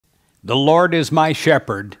The Lord is my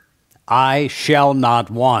shepherd, I shall not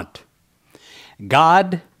want.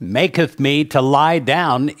 God maketh me to lie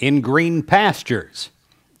down in green pastures.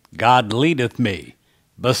 God leadeth me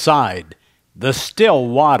beside the still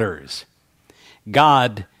waters.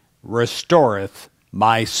 God restoreth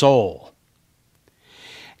my soul.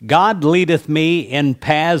 God leadeth me in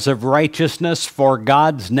paths of righteousness for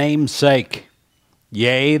God's name's sake.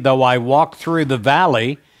 Yea, though I walk through the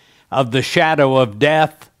valley of the shadow of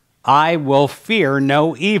death, I will fear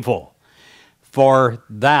no evil, for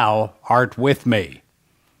thou art with me.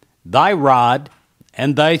 Thy rod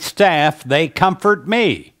and thy staff, they comfort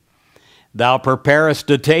me. Thou preparest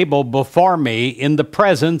a table before me in the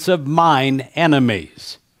presence of mine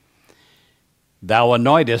enemies. Thou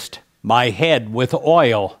anointest my head with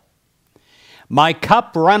oil. My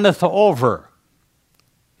cup runneth over.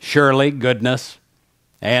 Surely goodness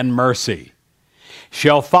and mercy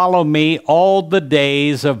shall follow me all the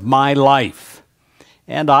days of my life,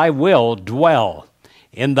 and I will dwell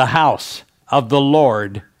in the house of the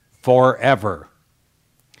Lord forever.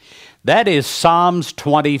 That is Psalms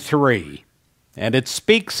 23, and it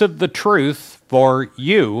speaks of the truth for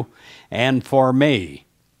you and for me.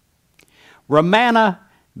 Romana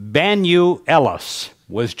Banu Ellis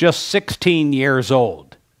was just 16 years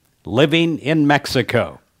old, living in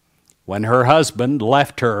Mexico, when her husband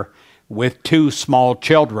left her with 2 small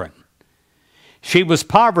children. She was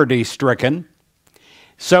poverty-stricken,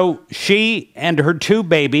 so she and her 2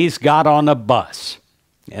 babies got on a bus,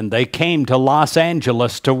 and they came to Los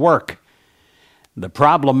Angeles to work. The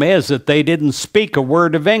problem is that they didn't speak a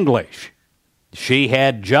word of English. She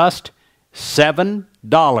had just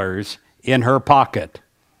 $7 in her pocket.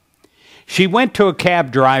 She went to a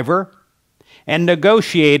cab driver and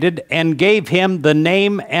negotiated and gave him the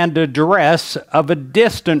name and address of a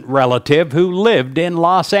distant relative who lived in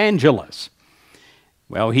Los Angeles.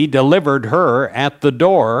 Well, he delivered her at the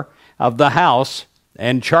door of the house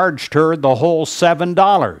and charged her the whole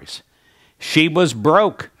 $7. She was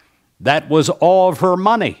broke. That was all of her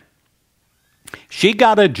money. She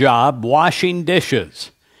got a job washing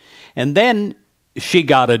dishes, and then she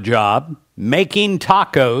got a job making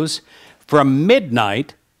tacos from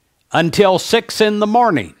midnight until 6 in the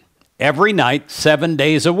morning, every night, 7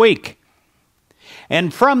 days a week.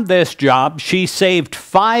 And from this job, she saved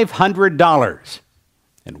 $500.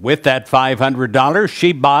 And with that $500,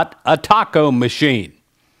 she bought a taco machine.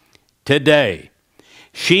 Today,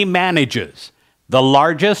 she manages the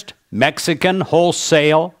largest Mexican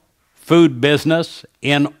wholesale food business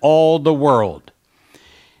in all the world.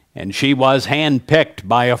 And she was handpicked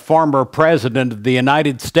by a former president of the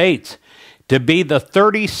United States to be the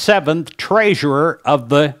 37th treasurer of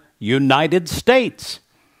the United States.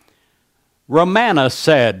 Romana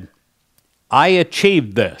said, I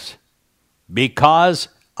achieved this because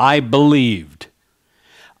I believed.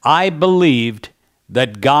 I believed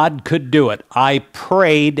that God could do it. I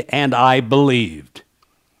prayed and I believed.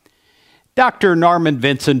 Dr. Norman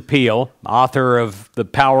Vincent Peale, author of The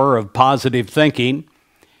Power of Positive Thinking,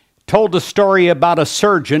 told a story about a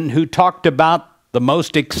surgeon who talked about the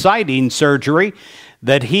most exciting surgery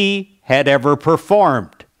that he had ever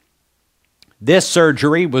performed. This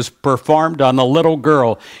surgery was performed on a little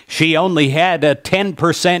girl. She only had a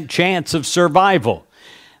 10% chance of survival.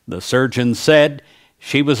 The surgeon said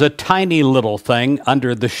she was a tiny little thing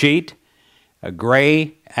under the sheet, a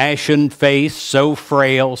gray, ashen face, so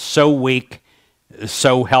frail, so weak,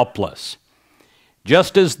 so helpless.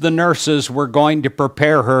 Just as the nurses were going to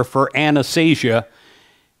prepare her for anesthesia,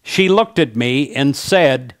 she looked at me and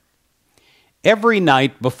said, every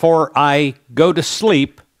night before I go to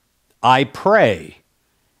sleep, I pray.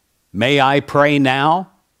 May I pray now?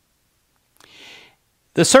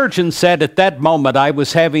 The surgeon said at that moment I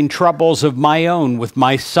was having troubles of my own with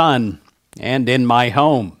my son and in my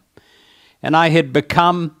home, and I had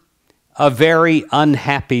become a very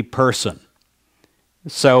unhappy person.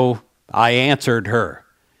 So I answered her,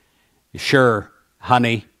 sure,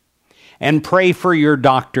 honey, and pray for your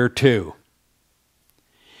doctor too.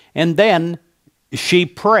 And then she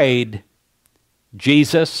prayed,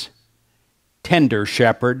 Jesus, tender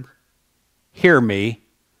shepherd, hear me.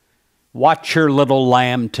 Watch your little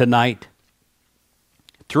lamb tonight.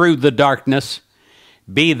 Through the darkness,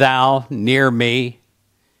 be thou near me.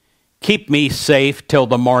 Keep me safe till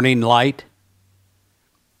the morning light.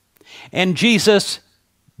 And Jesus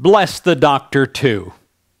blessed the doctor too,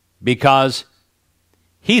 because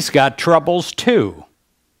he's got troubles too.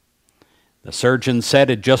 The surgeon said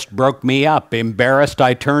it just broke me up. Embarrassed,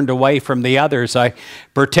 I turned away from the others. I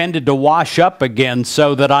pretended to wash up again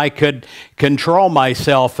so that I could control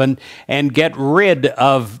myself and get rid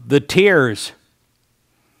of the tears.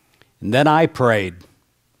 And then I prayed.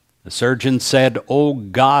 The surgeon said, "Oh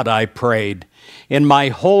God," I prayed, "in my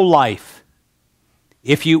whole life,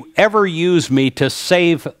 if you ever use me to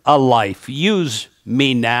save a life, use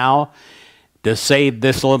me now to save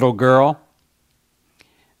this little girl."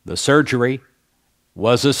 The surgery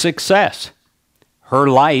was a success. Her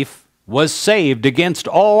life was saved against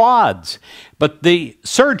all odds. But the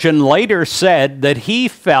surgeon later said that he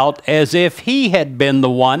felt as if he had been the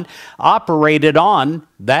one operated on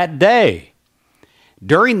that day.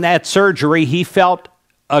 During that surgery, he felt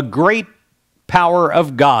a great power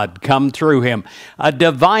of God come through him, a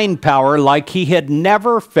divine power like he had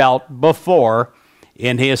never felt before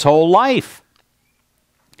in his whole life.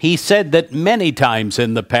 He said that many times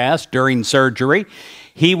in the past during surgery,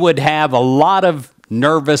 he would have a lot of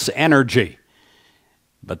nervous energy,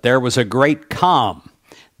 but there was a great calm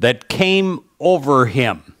that came over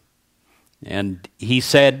him. And he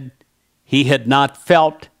said he had not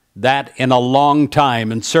felt that in a long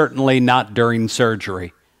time, and certainly not during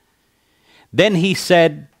surgery. Then he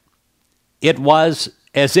said it was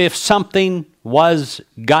as if something was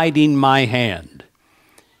guiding my hand.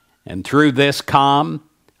 And through this calm,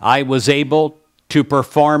 I was able to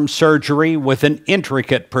perform surgery with an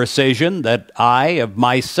intricate precision that I, of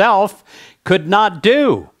myself, could not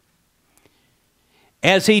do.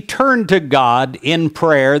 As he turned to God in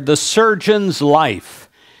prayer, the surgeon's life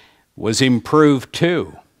was improved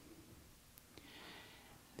too.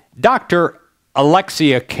 Dr.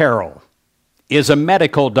 Alexia Carroll is a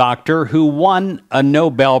medical doctor who won a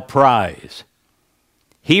Nobel Prize.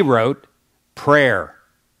 He wrote, "Prayer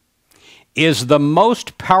is the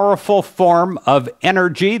most powerful form of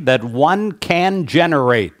energy that one can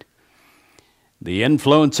generate. The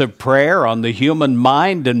influence of prayer on the human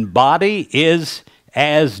mind and body is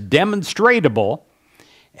as demonstrable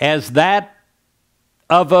as that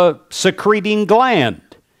of a secreting gland.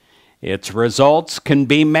 Its results can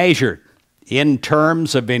be measured in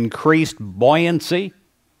terms of increased buoyancy,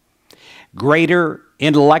 greater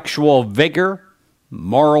intellectual vigor,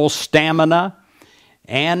 moral stamina,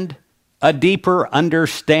 and a deeper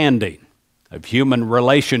understanding of human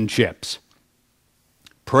relationships.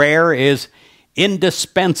 Prayer is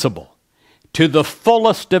indispensable to the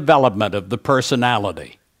fullest development of the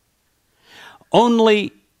personality.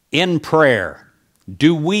 Only in prayer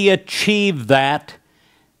do we achieve that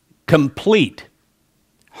complete,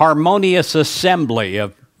 harmonious assembly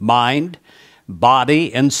of mind,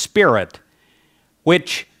 body, and spirit,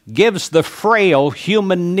 which gives the frail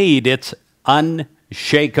human need its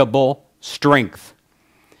unshakable strength.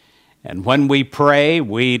 And when we pray,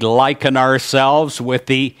 we liken ourselves with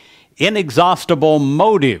the inexhaustible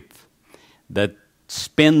motive that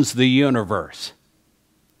spins the universe.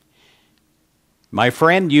 My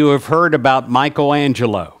friend, you have heard about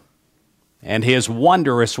Michelangelo and his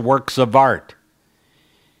wondrous works of art.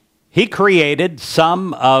 He created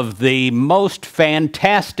some of the most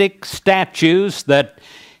fantastic statues that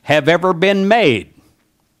have ever been made.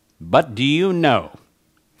 But do you know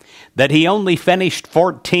that he only finished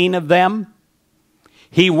 14 of them?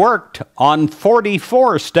 He worked on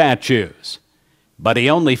 44 statues, but he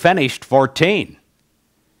only finished 14.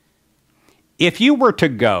 If you were to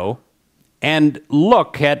go and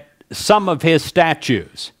look at some of his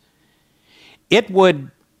statues, it would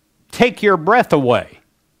take your breath away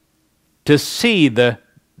to see the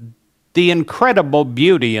incredible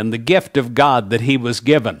beauty and the gift of God that he was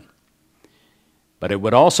given. But it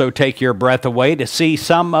would also take your breath away to see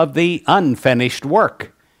some of the unfinished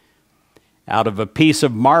work. Out of a piece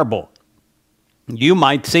of marble, you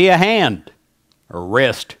might see a hand, a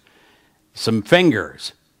wrist, some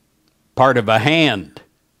fingers, part of a hand.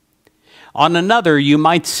 On another, you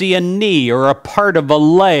might see a knee or a part of a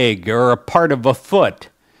leg or a part of a foot.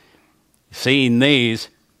 Seeing these,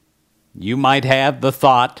 you might have the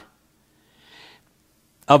thought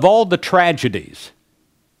of all the tragedies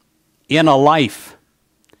in a life.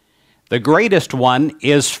 The greatest one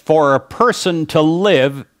is for a person to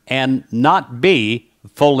live and not be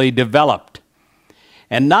fully developed,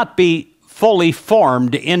 and not be fully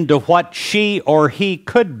formed into what she or he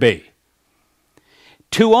could be.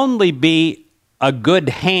 To only be a good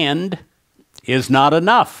hand is not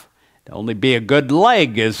enough. To only be a good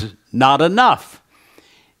leg is not enough.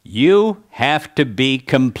 You have to be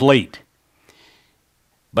complete.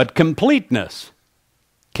 But completeness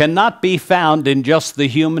cannot be found in just the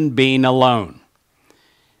human being alone,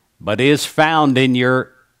 but is found in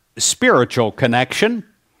your spiritual connection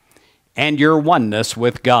and your oneness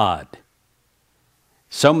with God.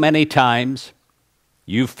 So many times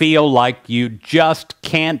you feel like you just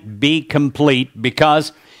can't be complete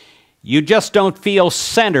because You just don't feel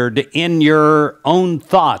centered in your own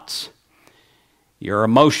thoughts, your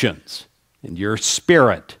emotions, and your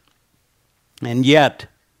spirit. And yet,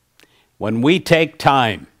 when we take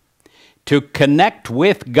time to connect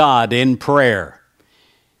with God in prayer,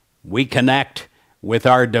 we connect with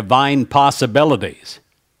our divine possibilities.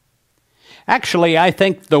 Actually, I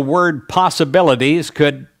think the word possibilities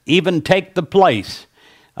could even take the place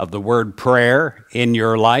of the word prayer in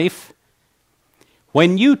your life.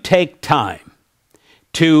 When you take time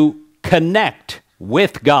to connect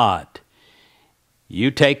with God,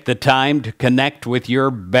 you take the time to connect with your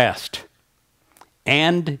best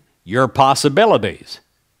and your possibilities.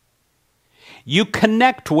 You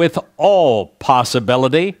connect with all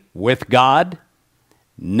possibility with God.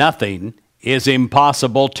 Nothing is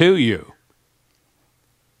impossible to you.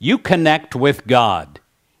 You connect with God,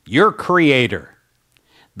 your Creator,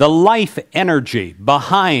 the life energy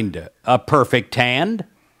behind a perfect hand,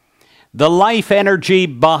 the life energy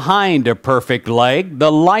behind a perfect leg,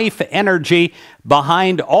 the life energy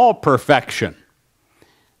behind all perfection,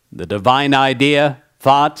 the divine idea,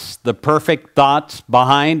 thoughts, the perfect thoughts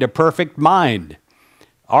behind a perfect mind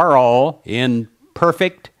are all in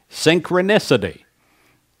perfect synchronicity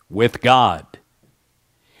with God.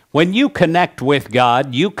 When you connect with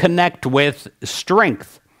God, you connect with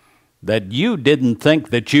strength that you didn't think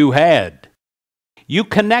that you had. You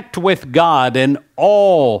connect with God and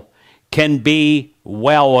all can be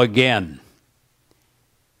well again.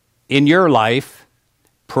 In your life,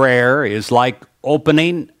 prayer is like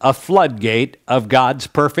opening a floodgate of God's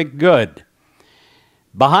perfect good.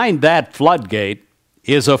 Behind that floodgate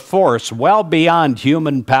is a force well beyond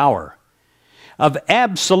human power, of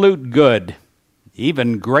absolute good,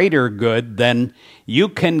 even greater good than you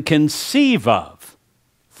can conceive of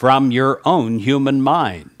from your own human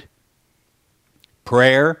mind.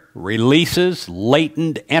 Prayer releases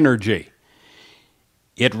latent energy.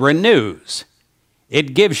 It renews.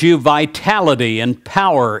 It gives you vitality and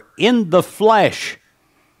power in the flesh.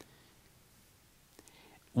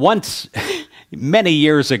 Once, many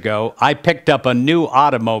years ago, I picked up a new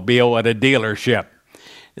automobile at a dealership.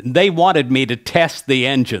 They wanted me to test the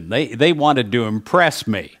engine. They wanted to impress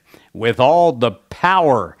me with all the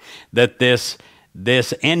power that this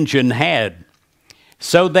engine had.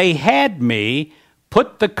 So they had me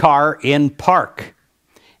put the car in park.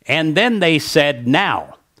 And then they said,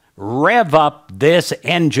 now, rev up this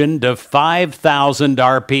engine to 5,000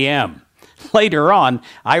 RPM. Later on,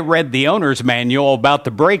 I read the owner's manual about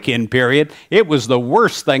the break-in period. It was the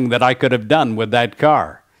worst thing that I could have done with that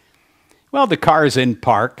car. Well, the car's in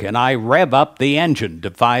park, and I rev up the engine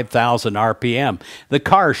to 5,000 RPM. The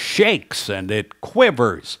car shakes and it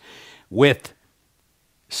quivers with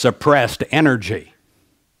suppressed energy.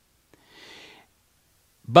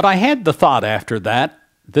 But I had the thought after that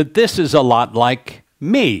this is a lot like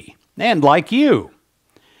me and like you.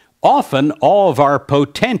 Often, all of our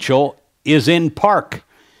potential is in park.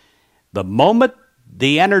 The moment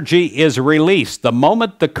the energy is released, the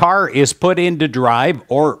moment the car is put into drive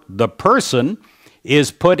or the person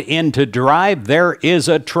is put into drive, there is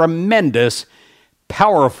a tremendous,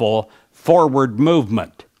 powerful forward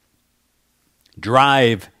movement.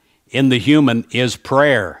 Drive in the human is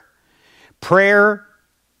prayer. Prayer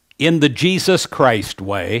in the Jesus Christ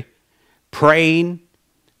way, praying,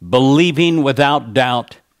 believing without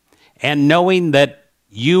doubt, and knowing that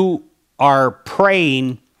you are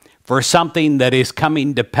praying for something that is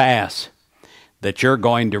coming to pass, that you're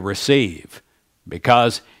going to receive,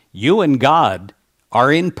 because you and God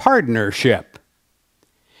are in partnership.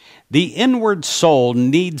 The inward soul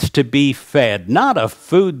needs to be fed, not a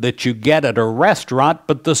food that you get at a restaurant,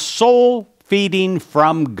 but the soul feeding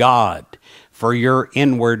from God for your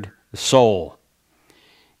inward soul.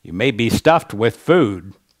 You may be stuffed with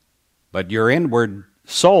food, but your inward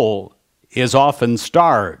soul is often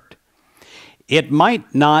starved. It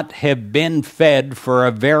might not have been fed for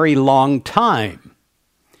a very long time.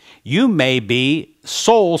 You may be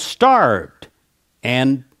soul starved,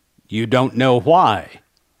 and you don't know why.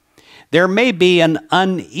 There may be an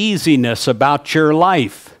uneasiness about your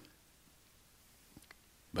life.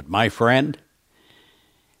 But my friend,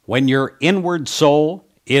 when your inward soul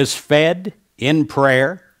is fed in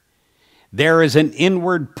prayer, there is an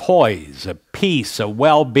inward poise, a peace, a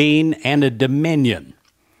well-being, and a dominion.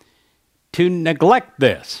 To neglect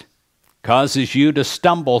this causes you to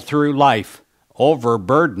stumble through life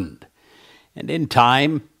overburdened. And in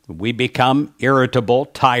time, we become irritable,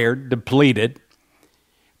 tired, depleted.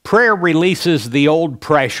 Prayer releases the old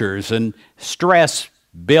pressures and stress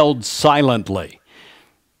builds silently.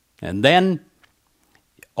 And then,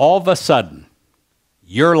 all of a sudden,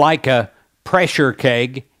 you're like a pressure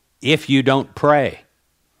keg if you don't pray.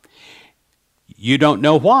 You don't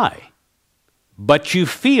know why, but you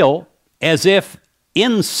feel as if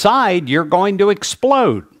inside you're going to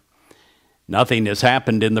explode. Nothing has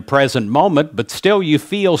happened in the present moment, but still you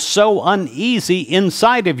feel so uneasy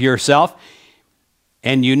inside of yourself,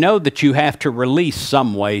 and you know that you have to release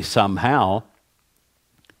some way, somehow.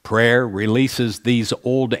 Prayer releases these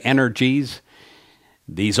old energies,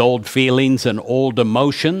 these old feelings and old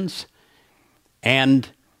emotions, and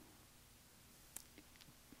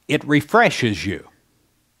it refreshes you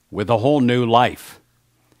with a whole new life.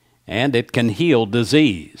 And it can heal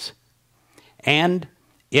disease. And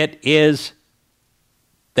it is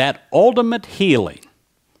that ultimate healing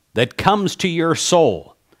that comes to your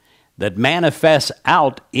soul, that manifests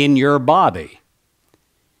out in your body.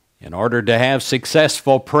 In order to have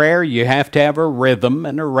successful prayer, you have to have a rhythm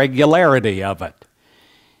and a regularity of it.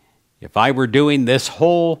 If I were doing this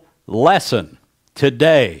whole lesson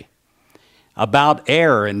today about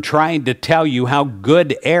air and trying to tell you how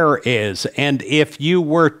good air is, and if you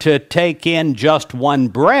were to take in just one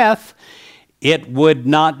breath, it would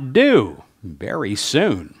not do. Very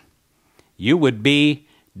soon, you would be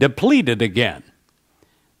depleted again.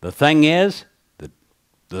 The thing is,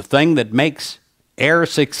 the thing that makes air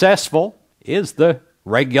successful is the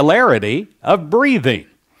regularity of breathing.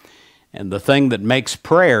 And the thing that makes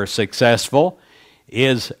prayer successful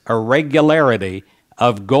is a regularity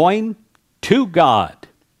of going to God,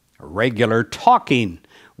 a regular talking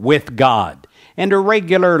with God, and a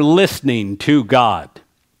regular listening to God.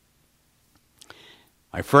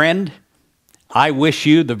 My friend, I wish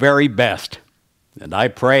you the very best, and I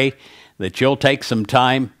pray that you'll take some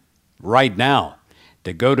time right now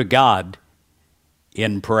to go to God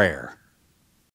in prayer.